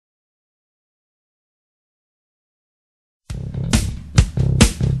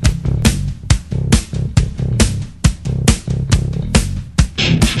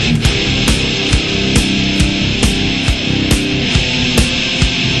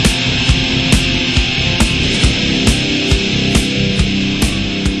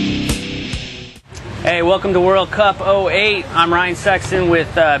Hey, welcome to World Cup '08. I'm Ryan Sexton with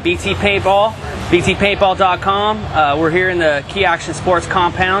BT Paintball, btpaintball.com. We're here in the Key Action Sports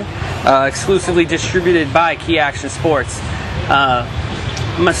compound, exclusively distributed by Key Action Sports. I'm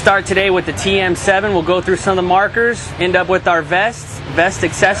going to start today with the TM7. We'll go through some of the markers, end up with our vest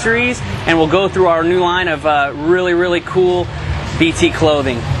accessories, and we'll go through our new line of really cool BT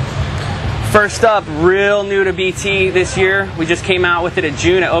clothing. First up, real new to BT this year, we just came out with it in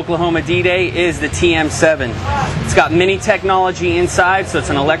June at Oklahoma D-Day, is the TM7. It's got mini technology inside, so it's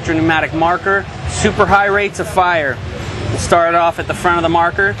an electro-pneumatic marker, super high rates of fire. We'll start it off at the front of the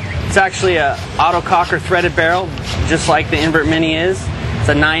marker. It's actually a auto-cocker threaded barrel, just like the Invert Mini is. It's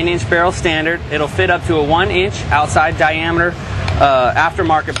a 9-inch barrel standard. It'll fit up to a 1-inch outside diameter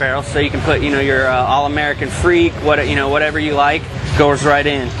aftermarket barrel, so you can put your All-American Freak, whatever you like, goes right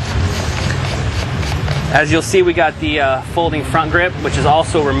in. As you'll see, we got the folding front grip, which is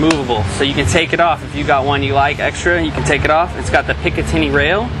also removable, so you can take it off if you got one you like extra. You can take it off. It's got the Picatinny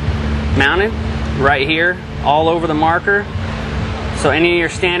rail mounted right here all over the marker, so any of your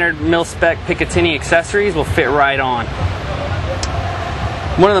standard mil-spec Picatinny accessories will fit right on.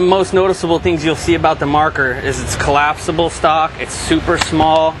 One of the most noticeable things you'll see about the marker is its collapsible stock. It's super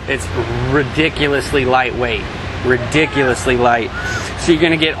small. It's ridiculously lightweight. Ridiculously light. So you're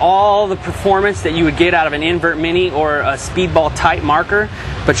going to get all the performance that you would get out of an Invert Mini or a Speedball type marker,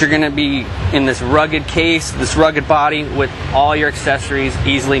 but you're going to be in this rugged case, this rugged body with all your accessories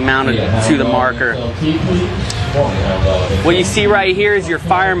easily mounted to the marker. What you see right here is your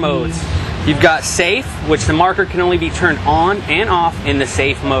fire modes. You've got safe, which the marker can only be turned on and off in the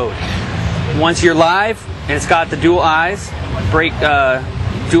safe mode. Once you're live, and it's got the dual eyes,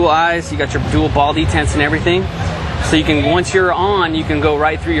 dual eyes, you got your dual ball detents and everything. So you can, once you're on, you can go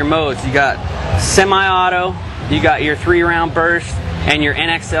right through your modes. You got semi-auto, you got your 3-round burst, and your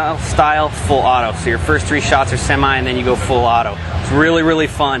NXL style full auto. So your first 3 shots are semi, and then you go full auto. It's really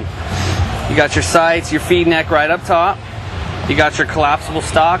fun. You got your sights, your feed neck right up top. You got your collapsible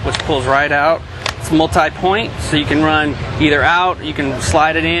stock, which pulls right out. It's multi-point, so you can run either out, you can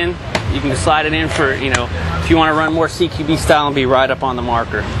slide it in. You can slide it in for, if you want to run more CQB style and be right up on the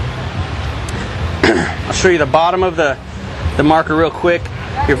marker. I'll show you the bottom of the marker real quick.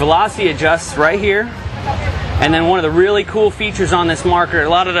 Your velocity adjusts right here. And then one of the really cool features on this marker, a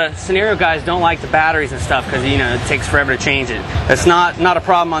lot of the scenario guys don't like the batteries and stuff because it takes forever to change it. That's not a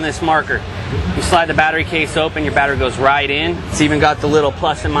problem on this marker. You slide the battery case open, your battery goes right in. It's even got the little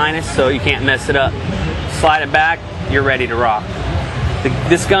plus and minus, so you can't mess it up. Slide it back, you're ready to rock.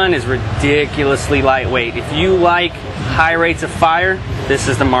 This gun is ridiculously lightweight. If you like high rates of fire, this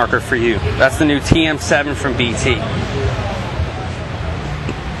is the marker for you. That's the new TM7 from BT.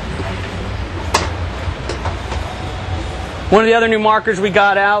 One of the other new markers we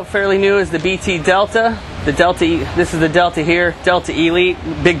got out, fairly new, is the BT Delta. This is the Delta here, Delta Elite,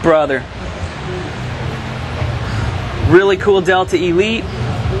 big brother. Really cool Delta Elite.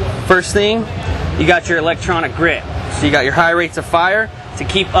 First thing, you got your electronic grip. So you got your high rates of fire. To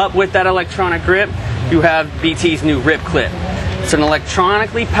keep up with that electronic grip, you have BT's new Rip Clip. It's an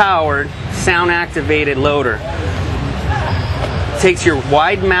electronically powered, sound-activated loader. It takes your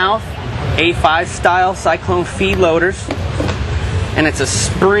wide mouth A5 style Cyclone feed loaders, and it's a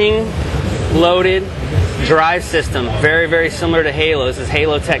spring-loaded drive system, very similar to Halo. This is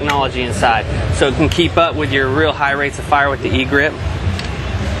Halo technology inside, so it can keep up with your real high rates of fire with the E-grip.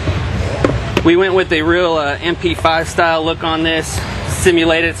 We went with a real MP5 style look on this.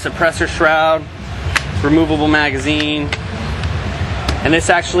 Simulated suppressor shroud, removable magazine, and this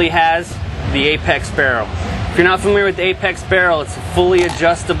actually has the Apex barrel. If you're not familiar with the Apex barrel, it's a fully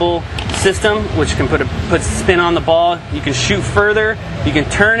adjustable system which can put spin on the ball. You can shoot further, you can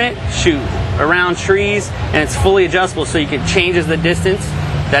turn it, shoot around trees, and it's fully adjustable, so you can changes the distance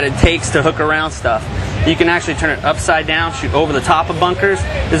that it takes to hook around stuff. You can actually turn it upside down, shoot over the top of bunkers.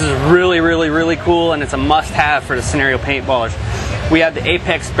 This is really cool, and it's a must-have for the scenario paintballers. We have the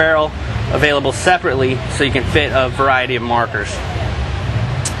Apex barrel available separately, so you can fit a variety of markers.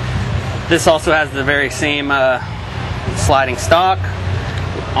 This also has the very same sliding stock.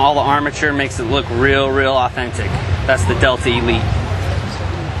 All the armature makes it look real authentic. That's the Delta Elite.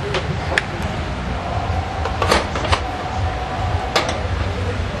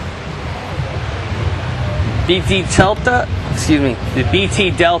 The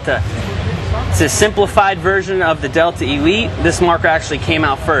BT Delta. It's a simplified version of the Delta Elite. This marker actually came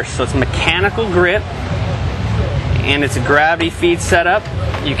out first, so it's mechanical grip, and it's a gravity feed setup.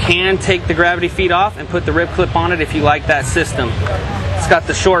 You can take the gravity feed off and put the rip clip on it if you like that system. It's got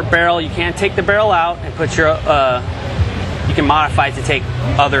the short barrel. You can take the barrel out and put your you can modify it to take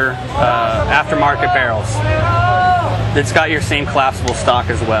other aftermarket barrels. It's got your same collapsible stock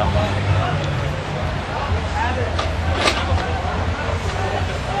as well.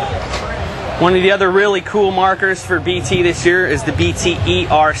 One of the other really cool markers for BT this year is the BT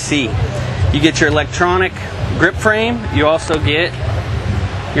ERC. You get your electronic grip frame, you also get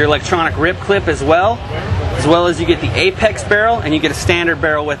your electronic rip clip as well as you get the Apex barrel, and you get a standard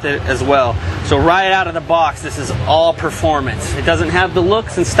barrel with it as well. So right out of the box, this is all performance. It doesn't have the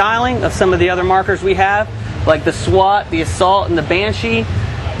looks and styling of some of the other markers we have, like the SWAT, the Assault, and the Banshee.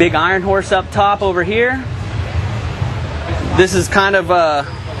 Big Iron Horse up top over here. This is kind of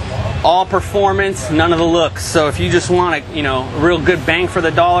all performance, none of the looks. So if you just want a real good bang for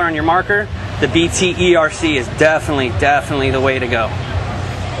the dollar on your marker, the BT ERC is definitely the way to go.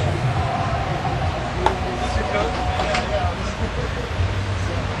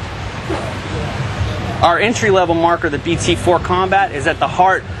 Our entry-level marker, the BT4 Combat, is at the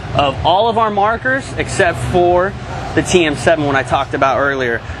heart of all of our markers except for the TM7 one I talked about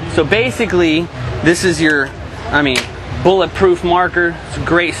earlier. So basically, this is your, bulletproof marker. It's a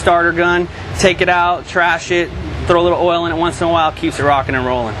great starter gun. Take it out, trash it, throw a little oil in it once in a while, keeps it rocking and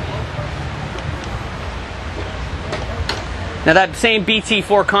rolling. Now that same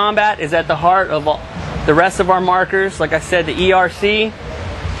BT4 Combat is at the heart of all the rest of our markers. Like I said, the ERC,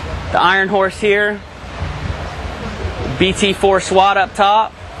 the Iron Horse here, BT4 SWAT up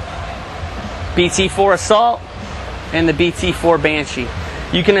top, BT4 Assault, and the BT4 Banshee.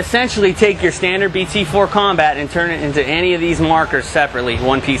 You can essentially take your standard BT4 Combat and turn it into any of these markers separately,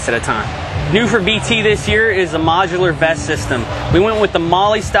 one piece at a time. New for BT this year is a modular vest system. We went with the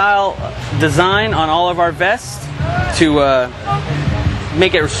Molly style design on all of our vests to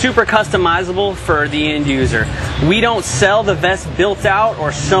make it super customizable for the end user. We don't sell the vest built out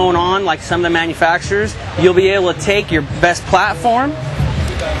or sewn on like some of the manufacturers. You'll be able to take your vest platform,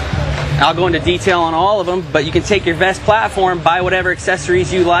 I'll go into detail on all of them, but you can take your vest platform, buy whatever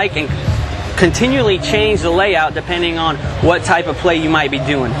accessories you like, and continually change the layout depending on what type of play you might be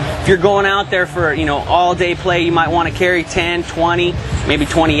doing. If you're going out there for all day play, you might want to carry 10, 20, maybe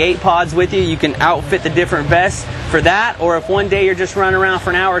 28 pods with you. You can outfit the different vests for that, or if one day you're just running around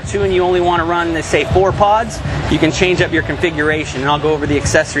for an hour or two and you only want to run, let's say, 4 pods, you can change up your configuration, and I'll go over the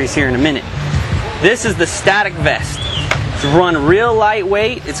accessories here in a minute. This is the static vest. It's run real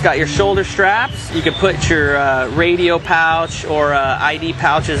lightweight. It's got your shoulder straps. You can put your radio pouch or ID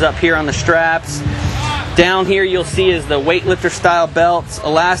pouches up here on the straps. Down here you'll see is the weightlifter style belts,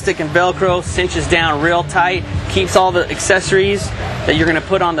 elastic and Velcro, cinches down real tight, keeps all the accessories that you're going to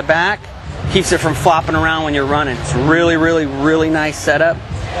put on the back, keeps it from flopping around when you're running. It's really nice setup.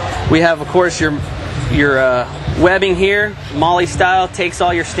 We have, of course, your webbing here, Molly style, takes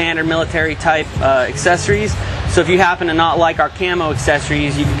all your standard military type accessories. So if you happen to not like our camo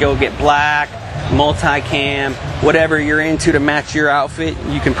accessories, you can go get black, multi-cam, whatever you're into to match your outfit,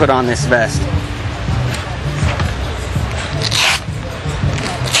 you can put on this vest.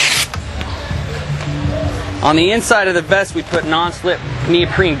 On the inside of the vest, we put non-slip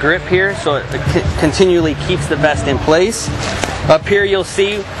neoprene grip here, so it continually keeps the vest in place. Up here you'll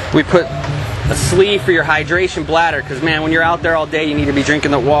see we put a sleeve for your hydration bladder, because man, when you're out there all day, you need to be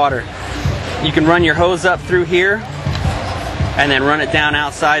drinking the water. You can run your hose up through here and then run it down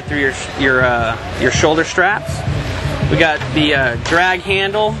outside through your shoulder straps. We got the drag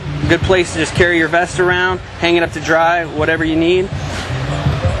handle, good place to just carry your vest around, hang it up to dry, whatever you need.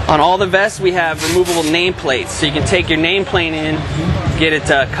 On all the vests we have removable nameplates, so you can take your nameplate in, get it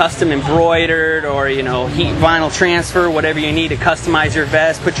custom embroidered, or heat vinyl transfer, whatever you need to customize your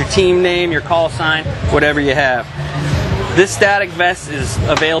vest, put your team name, your call sign, whatever you have. This static vest is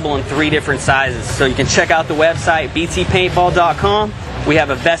available in 3 different sizes, so you can check out the website btpaintball.com. We have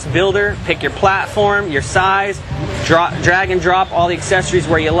a vest builder. Pick your platform, your size, drag and drop all the accessories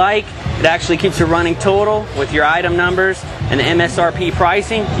where you like. It actually keeps a running total with your item numbers and the MSRP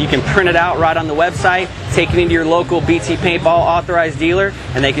pricing. You can print it out right on the website, take it into your local BT Paintball authorized dealer,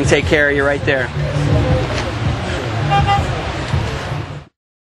 and they can take care of you right there.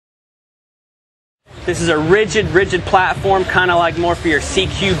 This is a rigid platform, kind of like more for your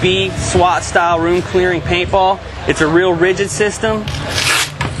CQB, SWAT style room clearing paintball. It's a real rigid system.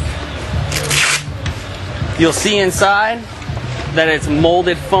 You'll see inside that it's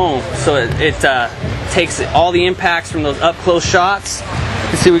molded foam, so it takes all the impacts from those up close shots.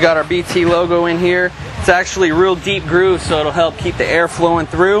 You see we got our BT logo in here. It's actually a real deep groove, so it'll help keep the air flowing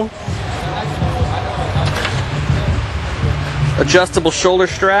through. Adjustable shoulder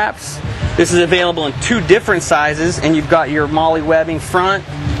straps. This is available in 2 different sizes, and you've got your Molly webbing front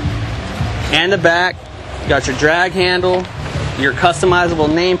and the back. You got your drag handle, your customizable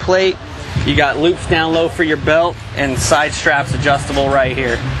nameplate. You got loops down low for your belt and side straps adjustable right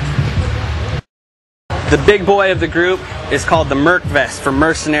here. The big boy of the group is called the Merc Vest for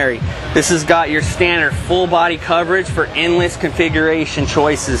Mercenary. This has got your standard full body coverage for endless configuration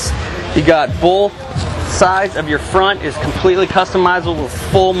choices. You got both sides of your front is completely customizable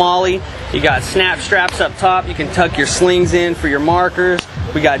with full molly. You got snap straps up top. You can tuck your slings in for your markers.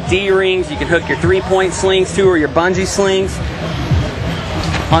 We got D-rings. You can hook your 3-point slings to or your bungee slings.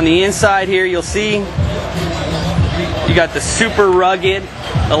 On the inside here, you'll see you got the super rugged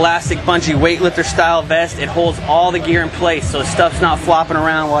elastic bungee weightlifter style vest. It holds all the gear in place, so the stuff's not flopping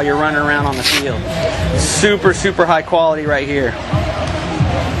around while you're running around on the field. Super, super high quality right here.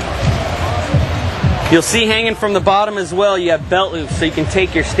 You'll see hanging from the bottom as well, you have belt loops, so you can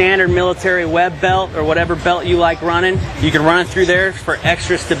take your standard military web belt or whatever belt you like running. You can run it through there for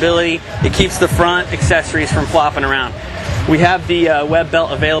extra stability. It keeps the front accessories from flopping around. We have the web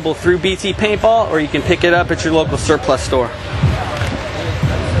belt available through BT Paintball, or you can pick it up at your local surplus store.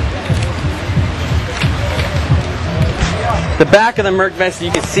 The back of the Merc Vest,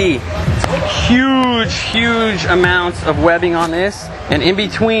 you can see huge amounts of webbing on this, and in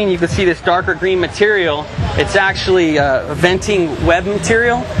between you can see this darker green material. It's actually venting web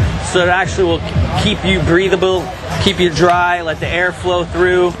material, so it actually will keep you breathable, keep you dry, let the air flow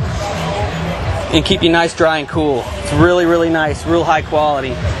through, and keep you nice, dry, and cool. It's really nice, real high quality.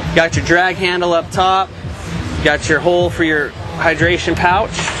 You got your drag handle up top, you got your hole for your hydration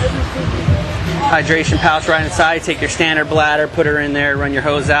pouch. Hydration pouch right inside. Take your standard bladder, put her in there, run your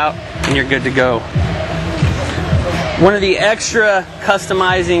hose out, and you're good to go. One of the extra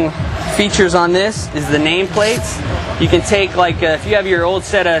customizing features on this is the nameplates. You can take, like, if you have your old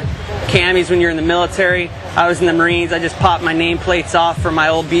set of camis when you're in the military. I was in the Marines. I just popped my nameplates off for my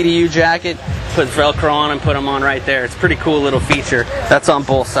old BDU jacket, put Velcro on and put them on right there. It's a pretty cool little feature. That's on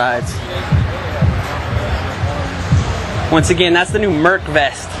both sides. Once again, that's the new Merc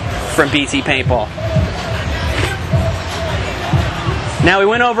Vest from BT Paintball. Now, we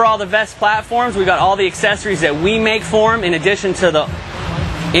went over all the vest platforms. We got all the accessories that we make for them, in addition to the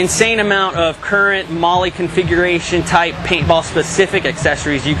insane amount of current Molly configuration type paintball specific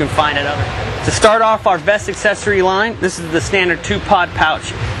accessories you can find at other. To start off our vest accessory line, this is the standard 2-pod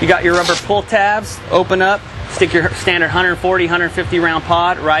pouch. You got your rubber pull tabs, open up, stick your standard 140, 150 round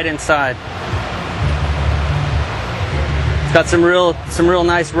pod right inside. It's got some real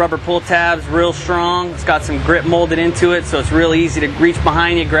nice rubber pull tabs, real strong. It's got some grip molded into it, so it's real easy to reach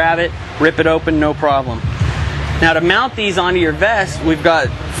behind you, grab it, rip it open, no problem. Now, to mount these onto your vest, we've got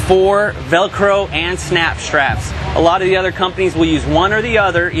 4 Velcro and snap straps. A lot of the other companies will use one or the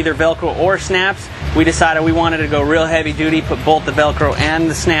other, either Velcro or snaps. We decided we wanted to go real heavy duty, put both the Velcro and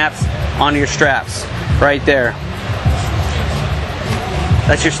the snaps onto your straps right there.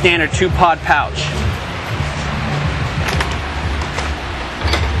 That's your standard 2-pod pouch.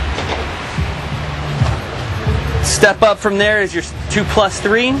 Step up from there is your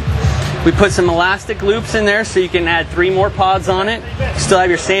 2+3. We put some elastic loops in there so you can add 3 more pods on it. Still have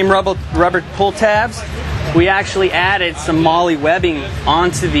your same rubber pull tabs. We actually added some Molly webbing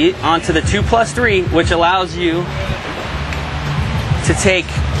onto the 2+3, which allows you to take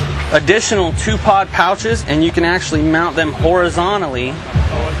additional 2-pod pouches, and you can actually mount them horizontally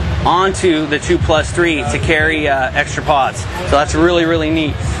onto the 2+3 to carry extra pods. So that's really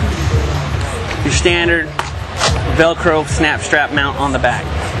neat. Your standard Velcro snap strap mount on the back.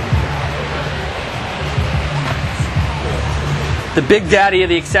 The big daddy of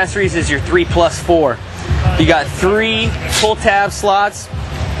the accessories is your 3+4. You got 3 pull tab slots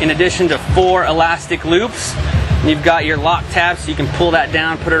in addition to 4 elastic loops. And you've got your lock tab, so you can pull that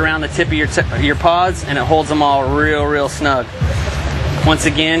down, put it around the tip of your pods, and it holds them all real snug. Once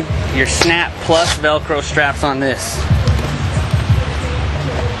again, your snap plus Velcro straps on this.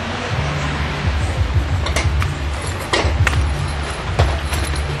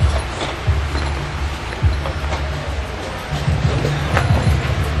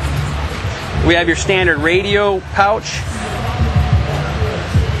 We have your standard radio pouch.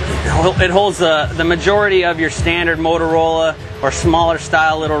 It holds the majority of your standard Motorola or smaller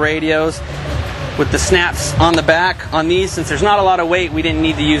style little radios with the snaps on the back. On these, since there's not a lot of weight, we didn't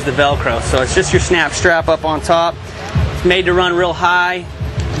need to use the Velcro. So it's just your snap strap up on top. It's made to run real high.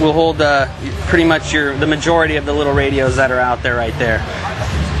 Will hold pretty much the majority of the little radios that are out there right there.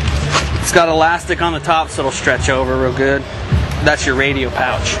 It's got elastic on the top, so it'll stretch over real good. That's your radio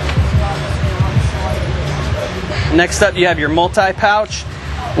pouch. Next up, you have your multi-pouch.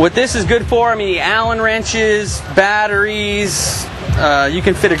 What this is good for, the Allen wrenches, batteries, you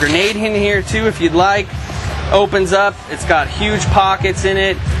can fit a grenade in here too if you'd like. opens up. It's got huge pockets in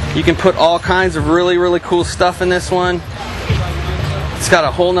it. You can put all kinds of really cool stuff in this one. It's got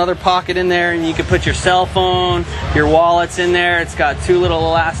a whole nother pocket in there, and you can put your cell phone, your wallets in there. It's got 2 little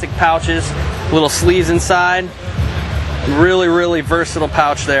elastic pouches, little sleeves inside. Really versatile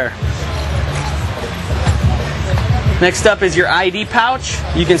pouch there. Next up is your ID pouch.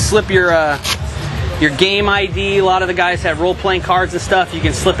 You can slip your game ID. A lot of the guys have role-playing cards and stuff. You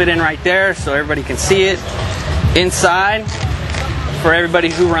can slip it in right there so everybody can see it. Inside, for everybody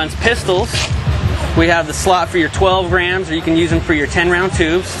who runs pistols, we have the slot for your 12 grams, or you can use them for your 10-round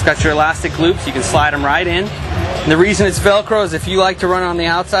tubes. It's got your elastic loops. You can slide them right in. And the reason it's Velcro is if you like to run it on the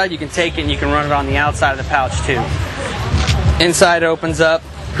outside, you can take it and you can run it on the outside of the pouch too. Inside opens up.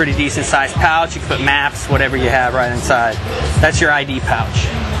 Pretty decent sized pouch. You can put maps, whatever you have right inside. That's your ID pouch.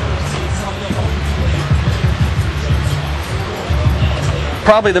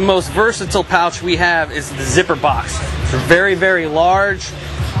 Probably the most versatile pouch we have is the zipper box. It's very large.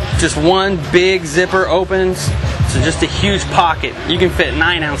 Just one big zipper opens, so just a huge pocket. You can fit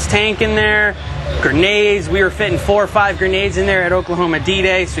 9-ounce tank in there, grenades. We were fitting 4 or 5 grenades in there at Oklahoma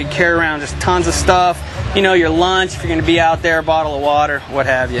D-Day, so you carry around just tons of stuff. You know, your lunch, if you're going to be out there, a bottle of water, what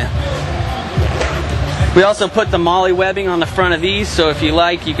have you. We also put the molly webbing on the front of these, so if you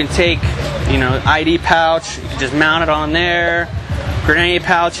like, you can take, you know, ID pouch, you can just mount it on there. Grenade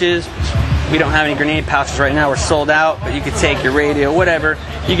pouches. We don't have any grenade pouches right now, we're sold out, but you could take your radio, whatever.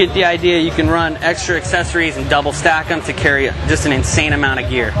 You get the idea. You can run extra accessories and double stack them to carry just an insane amount of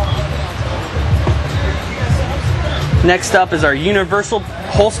gear. Next up is our universal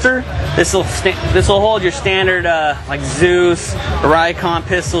holster. This will hold your standard like Zeus, Raycon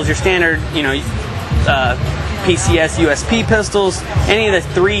pistols, your standard, you know, PCS USP pistols. Any of the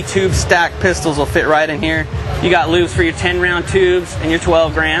 3 tube stack pistols will fit right in here. You got loops for your 10-round tubes and your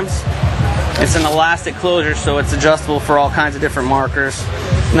 12 grams. It's an elastic closure, so it's adjustable for all kinds of different markers.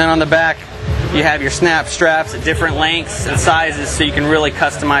 And then on the back, you have your snap straps at different lengths and sizes, so you can really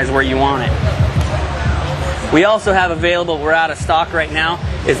customize where you want it. We also have available, we're out of stock right now,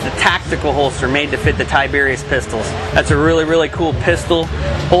 is the tactical holster made to fit the Tiberius pistols. That's a really cool pistol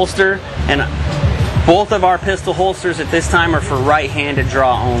holster, and both of our pistol holsters at this time are for right-handed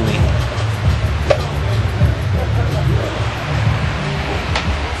draw only.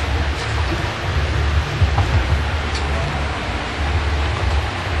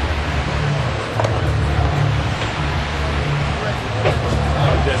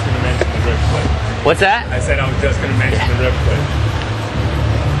 What's that? I said I was just going to mention the rip clip.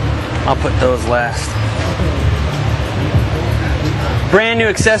 I'll put those last. Brand new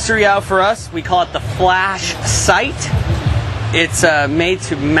accessory out for us. We call it the Flash Sight. It's made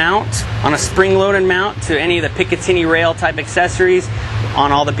to mount on a spring-loaded mount to any of the Picatinny rail type accessories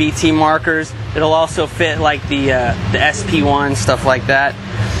on all the BT markers. It'll also fit like the SP1, stuff like that.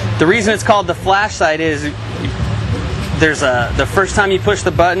 The reason it's called the Flash Sight is the first time you push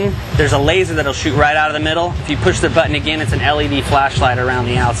the button, there's a laser that'll shoot right out of the middle. If you push the button again, it's an LED flashlight around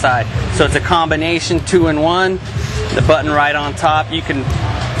the outside. So it's a combination 2-in-1. The button right on top. You can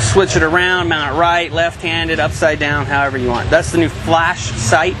switch it around, mount it right, left-handed, upside down, however you want. That's the new Flash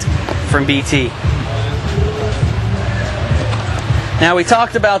Sight from BT. Now we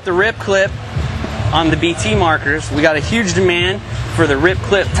talked about the rip clip on the BT markers. We got a huge demand for the rip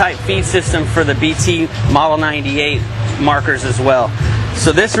clip type feed system for the BT Model 98 markers as well.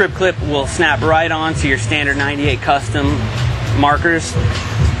 So this rip clip will snap right onto your standard 98 custom markers,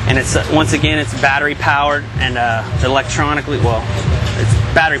 and it's once again it's battery powered and electronically, well,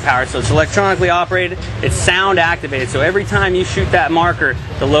 it's battery powered, so it's electronically operated. It's sound activated, so every time you shoot that marker,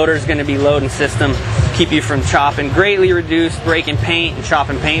 the loader is going to be loading system, keep you from chopping, greatly reduce breaking paint and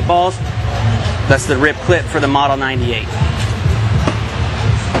chopping paintballs. That's the rip clip for the Model 98.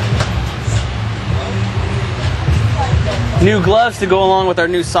 New gloves to go along with our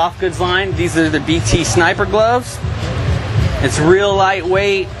new soft goods line. These are the BT sniper gloves. It's real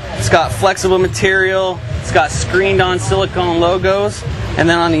lightweight. It's got flexible material. It's got screened on silicone logos. And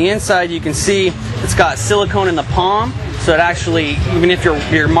then on the inside you can see it's got silicone in the palm. So it actually, even if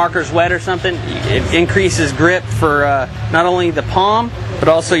your marker's wet or something, it increases grip for not only the palm, but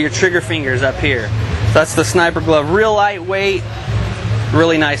also your trigger fingers up here. So that's the sniper glove. Real lightweight,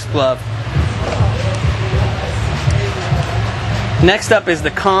 really nice glove. Next up is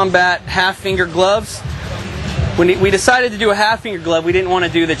the Combat half finger gloves. When we decided to do a half finger glove, we didn't want to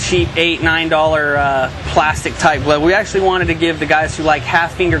do the cheap $8, $9 plastic type glove. We actually wanted to give the guys who like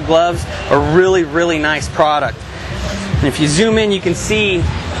half finger gloves a really nice product. And if you zoom in, you can see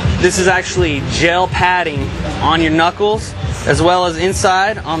This is actually gel padding on your knuckles, as well as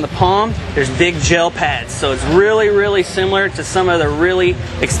inside on the palm. There's big gel pads, so it's really, really similar to some of the really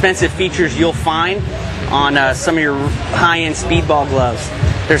expensive features you'll find on some of your high-end speedball gloves.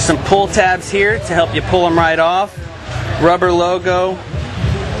 There's some pull tabs here to help you pull them right off. Rubber logo,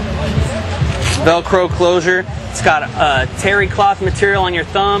 Velcro closure. It's got terry cloth material on your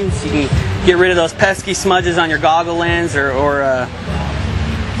thumbs, so you can get rid of those pesky smudges on your goggle lens, or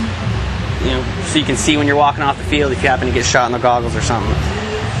you know, so you can see when you're walking off the field if you happen to get shot in the goggles or something.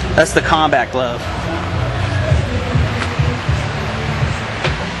 That's the combat glove.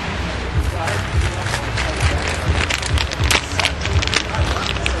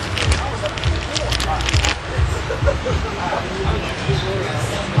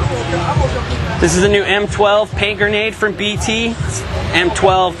 This is the new M12 paint grenade from BT.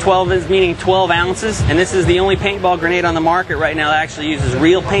 M12, 12 is meaning 12 ounces, and this is the only paintball grenade on the market right now that actually uses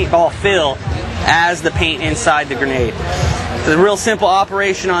real paintball fill as the paint inside the grenade. The real simple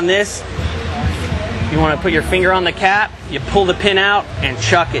operation on this, you want to put your finger on the cap, you pull the pin out and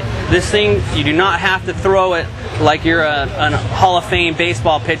chuck it. This thing, you do not have to throw it like you're a Hall of Fame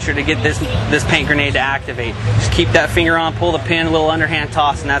baseball pitcher to get this paint grenade to activate. Just keep that finger on, pull the pin, a little underhand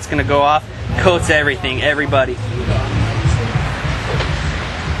toss, and that's going to go off. Coats everything, everybody.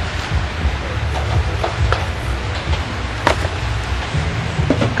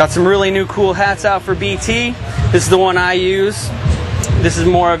 Got some really new cool hats out for BT. This is the one I use. This is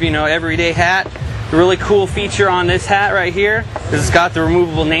more of, you know, everyday hat. The really cool feature on this hat right here is it's got the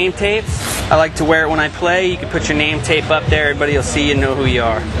removable name tapes. I like to wear it when I play. You can put your name tape up there, everybody will see and know who you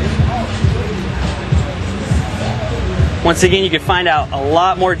are. Once again, you can find out a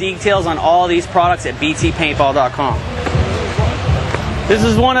lot more details on all these products at btpaintball.com. This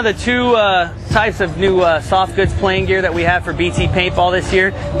is one of the two types of new soft goods playing gear that we have for BT Paintball this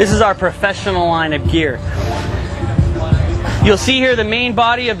year. This is our professional line of gear. You'll see here the main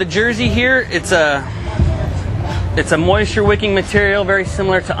body of the jersey here. It's a moisture wicking material, very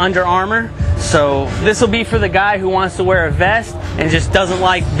similar to Under Armour. So this will be for the guy who wants to wear a vest and just doesn't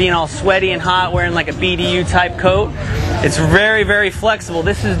like being all sweaty and hot, wearing like a BDU type coat. It's very, very flexible.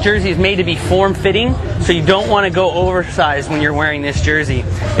 This jersey is made to be form-fitting, so you don't want to go oversized when you're wearing this jersey.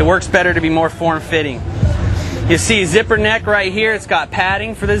 It works better to be more form-fitting. You see zipper neck right here. It's got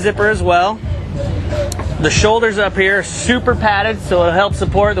padding for the zipper as well. The shoulders up here are super padded, so it'll help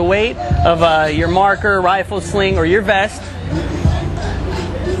support the weight of your marker, rifle sling, or your vest.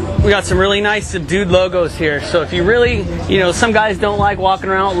 We got some really nice subdued logos here. So if you really, you know, some guys don't like walking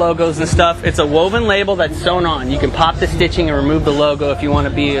around with logos and stuff. It's a woven label that's sewn on. You can pop the stitching and remove the logo if you want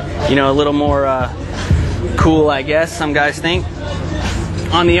to be, you know, a little more cool, I guess, some guys think.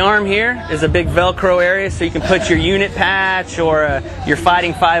 On the arm here is a big Velcro area, so you can put your unit patch or your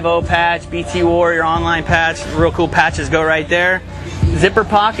Fighting 5.0 patch, BT Warrior online patch. Real cool patches go right there. Zipper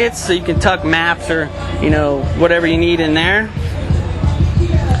pockets, so you can tuck maps or, you know, whatever you need in there.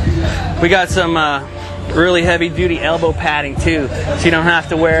 We got some really heavy duty elbow padding too, so you don't have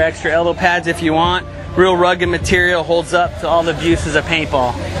to wear extra elbow pads if you want. Real rugged material, holds up to all the abuses of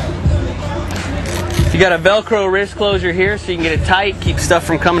paintball. You got a Velcro wrist closure here, so you can get it tight, keep stuff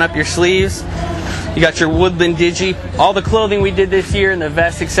from coming up your sleeves. You got your Woodland Digi. All the clothing we did this year and the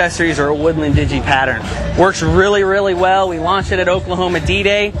vest accessories are a Woodland Digi pattern. Works really, really well. We launched it at Oklahoma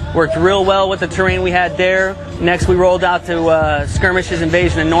D-Day. Worked real well with the terrain we had there. Next we rolled out to Skirmishes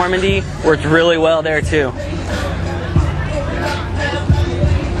Invasion of Normandy. Worked really well there too.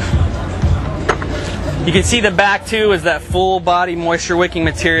 You can see the back too is that full body moisture wicking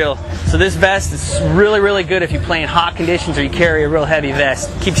material. So this vest is really, really good if you play in hot conditions or you carry a real heavy vest.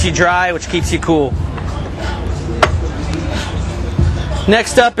 Keeps you dry, which keeps you cool.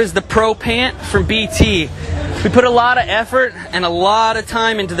 Next up is the Pro Pant from BT. We put a lot of effort and a lot of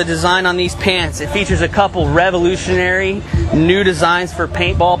time into the design on these pants. It features a couple revolutionary new designs for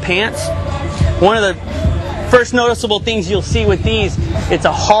paintball pants. One of the first noticeable things you'll see with these, it's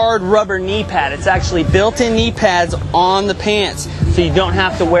a hard rubber knee pad. It's actually built-in knee pads on the pants, so you don't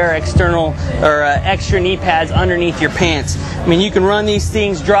have to wear external or extra knee pads underneath your pants. I mean, you can run these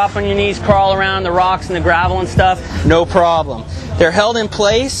things, drop on your knees, crawl around the rocks and the gravel and stuff, no problem. They're held in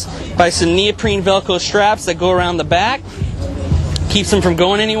place by some neoprene Velcro straps that go around the back, keeps them from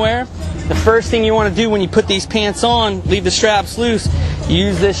going anywhere. The first thing you want to do when you put these pants on, leave the straps loose,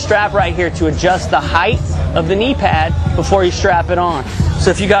 use this strap right here to adjust the height of the knee pad before you strap it on. So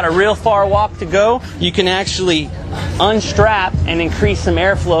if you got a real far walk to go, you can actually unstrap and increase some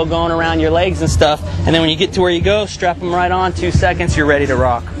airflow going around your legs and stuff. And then when you get to where you go, strap them right on, 2 seconds, you're ready to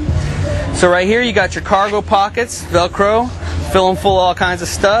rock. So right here you got your cargo pockets, Velcro, Fill them full of all kinds of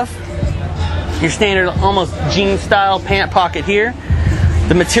stuff. Your standard almost jean style pant pocket here.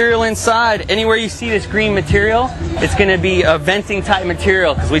 The material inside, anywhere you see this green material, it's going to be a venting type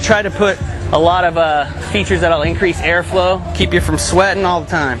material because we try to put a lot of features that'll increase airflow, keep you from sweating all the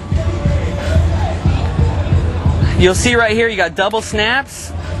time. You'll see right here you got double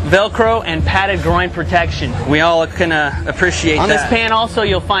snaps, Velcro, and padded groin protection. We all can appreciate that. On this pant also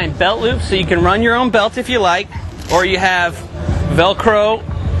you'll find belt loops so you can run your own belt if you like, or you have Velcro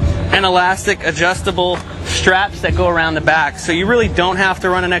and elastic adjustable straps that go around the back. So you really don't have to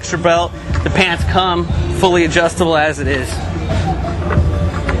run an extra belt. The pants come fully adjustable as it is.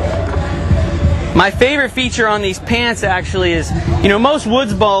 My favorite feature on these pants actually is, most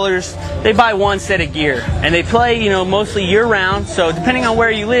woods ballers, they buy one set of gear and they play, mostly year round. So depending on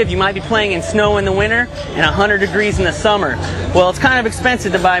where you live, you might be playing in snow in the winter and 100 degrees in the summer. Well, it's kind of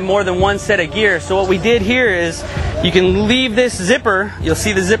expensive to buy more than one set of gear. So what we did here is you can leave this zipper. You'll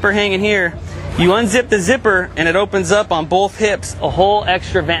see the zipper hanging here. You unzip the zipper and it opens up on both hips a whole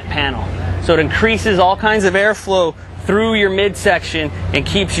extra vent panel. So it increases all kinds of airflow through your midsection and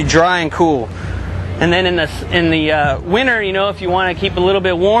keeps you dry and cool. And then in the winter, if you want to keep a little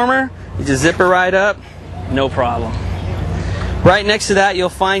bit warmer, you just zip it right up, no problem. Right next to that, you'll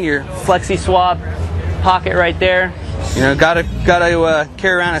find your Flexi Swab pocket right there. Gotta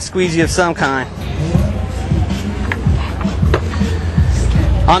carry around a squeegee of some kind.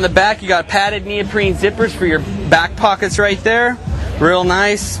 On the back, you got padded neoprene zippers for your back pockets right there. Real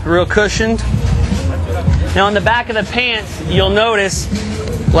nice, real cushioned. Now on the back of the pants, you'll notice,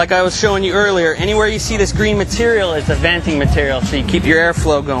 like I was showing you earlier, anywhere you see this green material, it's a venting material, so you keep your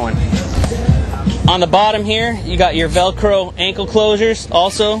airflow going. On the bottom here, you got your Velcro ankle closures.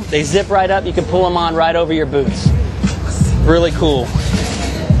 Also, they zip right up. You can pull them on right over your boots. Really cool.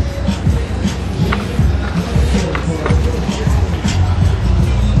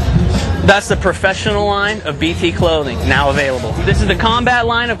 That's the professional line of BT clothing, now available. This is the combat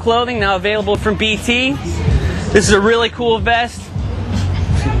line of clothing, now available from BT. This is a really cool vest.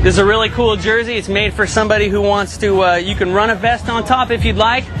 This is a really cool jersey. It's made for somebody who wants to, you can run a vest on top if you'd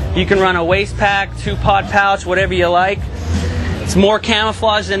like. You can run a waist pack, 2-pod pouch, whatever you like. It's more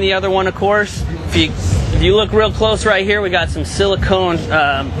camouflage than the other one, of course. If you look real close right here, we got some silicone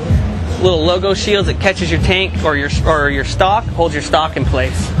little logo shields that catches your tank or your stock, holds your stock in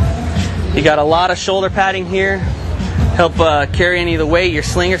place. You got a lot of shoulder padding here, help carry any of the weight, your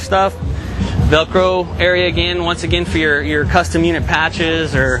slinger stuff. Velcro area again, once again for your custom unit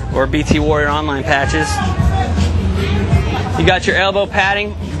patches or BT Warrior Online patches. You got your elbow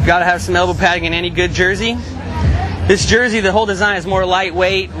padding. You've got to have some elbow padding in any good jersey. This jersey, the whole design is more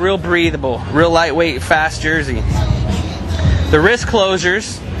lightweight, real breathable, real lightweight, fast jersey. The wrist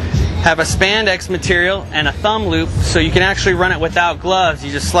closures have a spandex material and a thumb loop, so you can actually run it without gloves.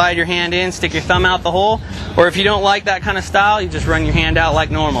 You just slide your hand in, stick your thumb out the hole, or if you don't like that kind of style, you just run your hand out like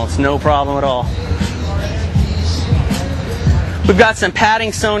normal. It's no problem at all. We've got some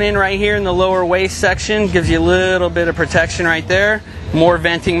padding sewn in right here in the lower waist section. Gives you a little bit of protection right there. More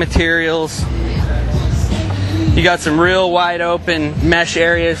venting materials. You got some real wide open mesh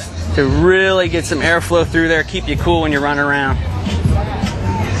areas to really get some airflow through there, keep you cool when you're running around.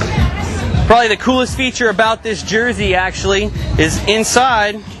 Probably the coolest feature about this jersey actually is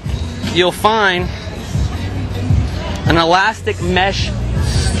inside you'll find an elastic mesh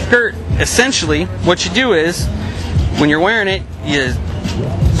skirt. Essentially what you do is when you're wearing it, you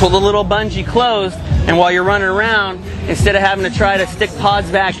pull the little bungee closed, and while you're running around, instead of having to try to stick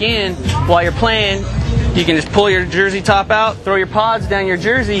pods back in while you're playing, you can just pull your jersey top out, throw your pods down your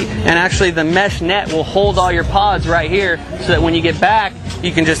jersey, and actually the mesh net will hold all your pods right here so that when you get back,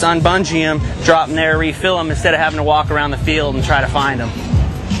 you can just unbungee them, drop them there, refill them instead of having to walk around the field and try to find them.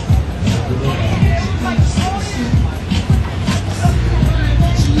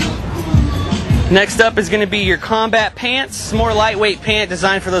 Next up is going to be your combat pants. More lightweight pant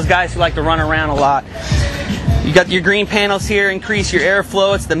designed for those guys who like to run around a lot. You got your green panels here, increase your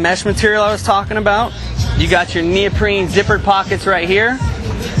airflow. It's the mesh material I was talking about. You got your neoprene zippered pockets right here.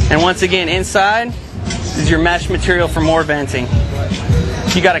 And once again, inside is your mesh material for more venting.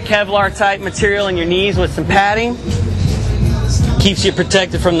 You got a Kevlar type material in your knees with some padding. Keeps you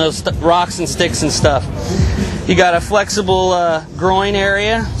protected from those rocks and sticks and stuff. You got a flexible groin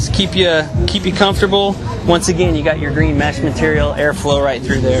area to keep you comfortable. Once again, you got your green mesh material, airflow right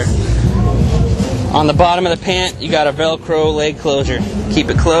through there. On the bottom of the pant, you got a Velcro leg closure. Keep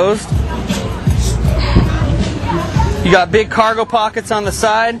it closed. You got big cargo pockets on the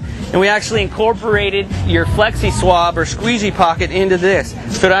side, and we actually incorporated your flexi swab or squeegee pocket into this.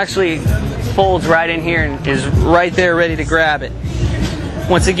 So it actually folds right in here and is right there ready to grab it.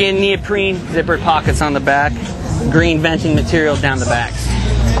 Once again, neoprene zippered pockets on the back, green venting material down the backs.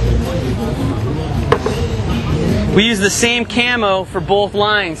 We use the same camo for both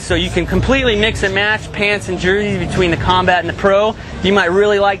lines, so you can completely mix and match pants and jerseys between the combat and the pro. You might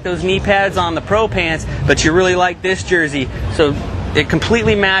really like those knee pads on the pro pants, but you really like this jersey, so it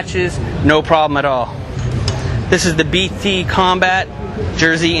completely matches, no problem at all. This is the BT Combat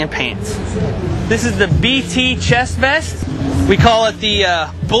jersey and pants. This is the BT chest vest. We call it the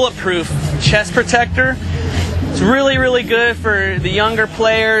bulletproof chest protector. It's really, really good for the younger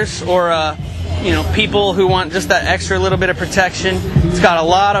players or you know, people who want just that extra little bit of protection. It's got a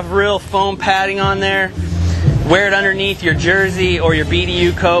lot of real foam padding on there. Wear it underneath your jersey or your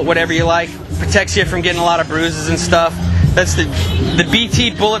BDU coat, whatever you like. Protects you from getting a lot of bruises and stuff. That's the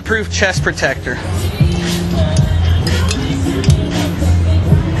BT Bulletproof Chest Protector.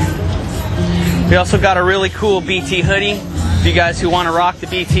 We also got a really cool BT hoodie. For you guys who want to rock the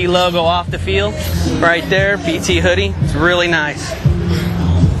BT logo off the field, right there, BT hoodie. It's really nice.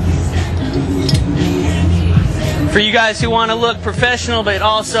 For you guys who want to look professional but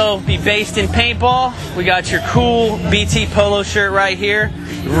also be based in paintball, we got your cool BT polo shirt right here.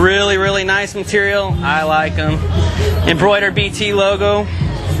 Really, really nice material. I like them. Embroidered BT logo.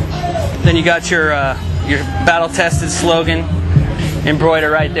 Then you got your battle-tested slogan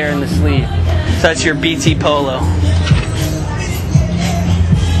embroidered right there in the sleeve. So that's your BT polo.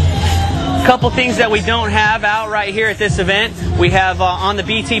 A couple things that we don't have out right here at this event. We have on the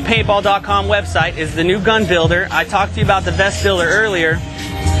btpaintball.com website is the new gun builder. I talked to you about the vest builder earlier.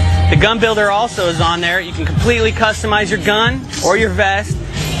 The gun builder also is on there. You can completely customize your gun or your vest,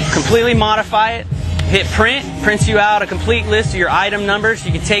 completely modify it, hit print, prints you out a complete list of your item numbers.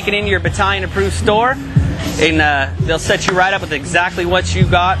 You can take it into your battalion approved store and they'll set you right up with exactly what you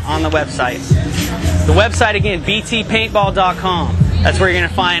got on the website. The website again, btpaintball.com. That's where you're going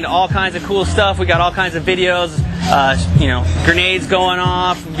to find all kinds of cool stuff. We got all kinds of videos, you know, grenades going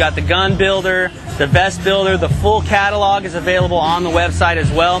off. We've got the gun builder, the vest builder. The full catalog is available on the website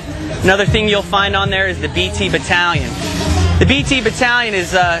as well. Another thing you'll find on there is the BT Battalion. The BT Battalion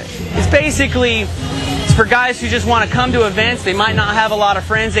is basically it's for guys who just want to come to events. They might not have a lot of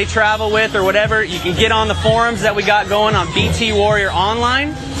friends they travel with or whatever. You can get on the forums that we got going on BT Warrior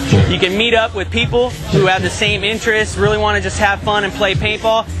Online. You can meet up with people who have the same interests, really want to just have fun and play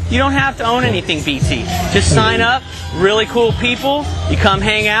paintball. You don't have to own anything BT. Just sign up, really cool people, you come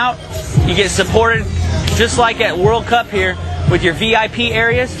hang out, you get supported just like at World Cup here with your VIP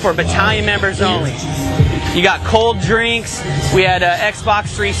areas for battalion members only. You got cold drinks, we had Xbox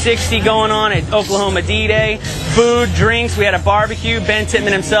 360 going on at Oklahoma D-Day, food, drinks, we had a barbecue. Ben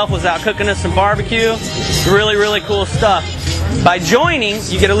Tittman himself was out cooking us some barbecue. Really, really cool stuff. By joining,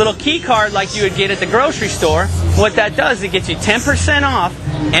 you get a little key card like you would get at the grocery store. What that does, it gets you 10% off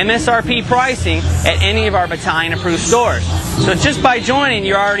MSRP pricing at any of our battalion approved stores. So just by joining,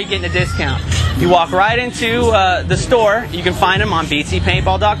 you're already getting a discount. You walk right into the store. You can find them on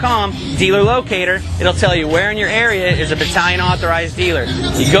btpaintball.com, dealer locator. It'll tell you where in your area is a battalion authorized dealer.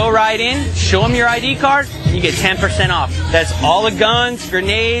 You go right in, show them your ID card, and you get 10% off. That's all the guns,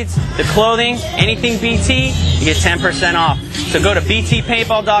 grenades, the clothing, anything BT, you get 10% off. So go to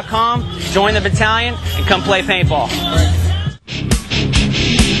btpaintball.com, join the battalion, and come play paintball.